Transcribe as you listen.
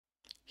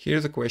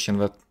Here's a question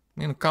that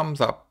comes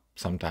up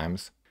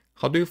sometimes.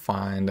 How do you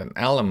find an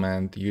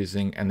element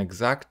using an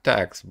exact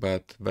text,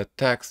 but the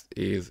text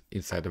is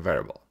inside a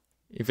variable?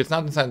 If it's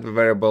not inside the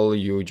variable,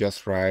 you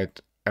just write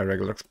a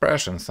regular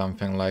expression,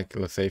 something like,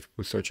 let's say if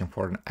we're searching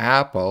for an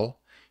apple,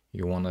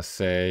 you want to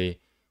say,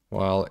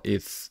 well,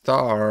 it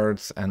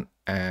starts and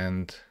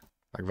end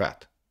like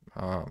that.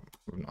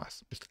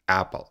 Nice, just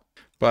apple.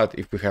 But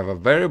if we have a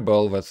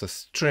variable that's a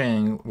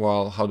string,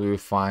 well, how do we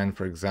find,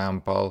 for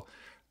example,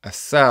 a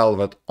cell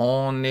that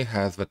only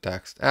has the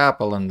text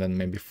apple, and then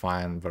maybe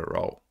find the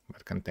row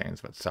that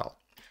contains that cell?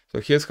 So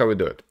here's how we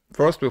do it.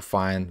 First, we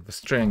find the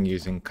string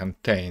using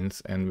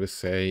contains, and we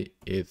say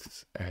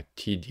it's a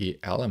td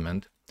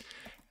element.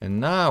 And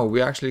now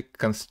we actually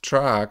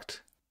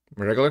construct a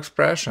regular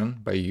expression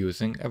by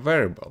using a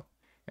variable.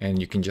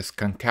 And you can just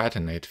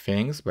concatenate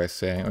things by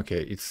saying,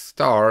 okay, it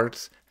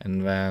starts,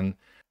 and then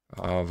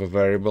the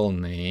variable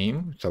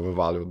name, so the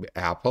value will be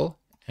apple,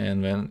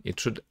 and then it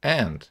should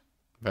end.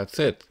 That's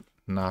it,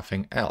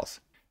 nothing else.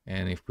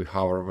 And if we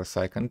hover over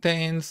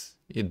cy.contains,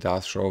 it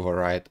does show the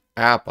right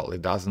apple.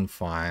 It doesn't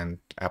find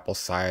apple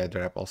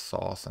cider, apple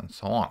sauce, and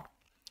so on.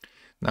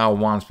 Now,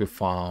 once we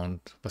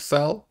found the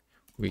cell,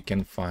 we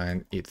can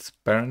find its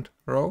parent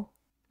row,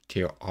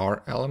 tir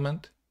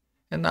element.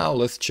 And now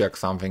let's check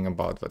something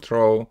about that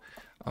row.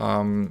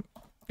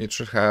 It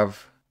should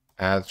have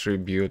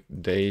attribute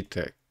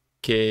data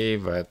k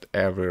that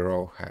every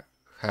row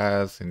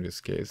has. In this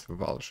case, the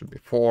value should be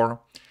 4.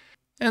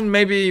 And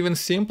maybe even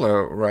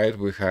simpler, right?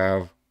 We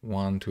have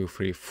 1, 2,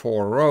 3,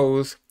 4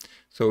 rows.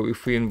 So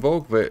if we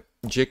invoke the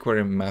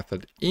jQuery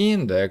method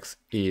index,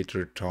 it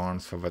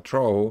returns for that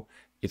row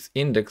its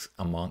index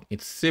among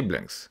its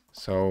siblings.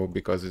 So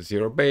because it's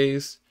 0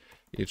 base,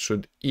 it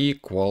should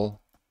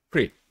equal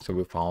 3. So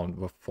we found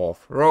the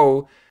 4th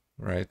row,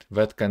 right,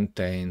 that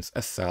contains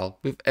a cell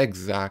with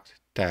exact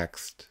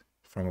text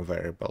from a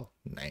variable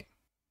name.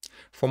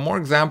 For more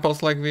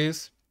examples like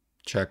this,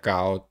 check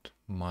out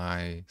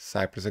my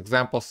Cypress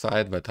example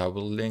site that I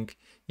will link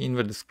in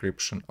the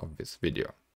description of this video.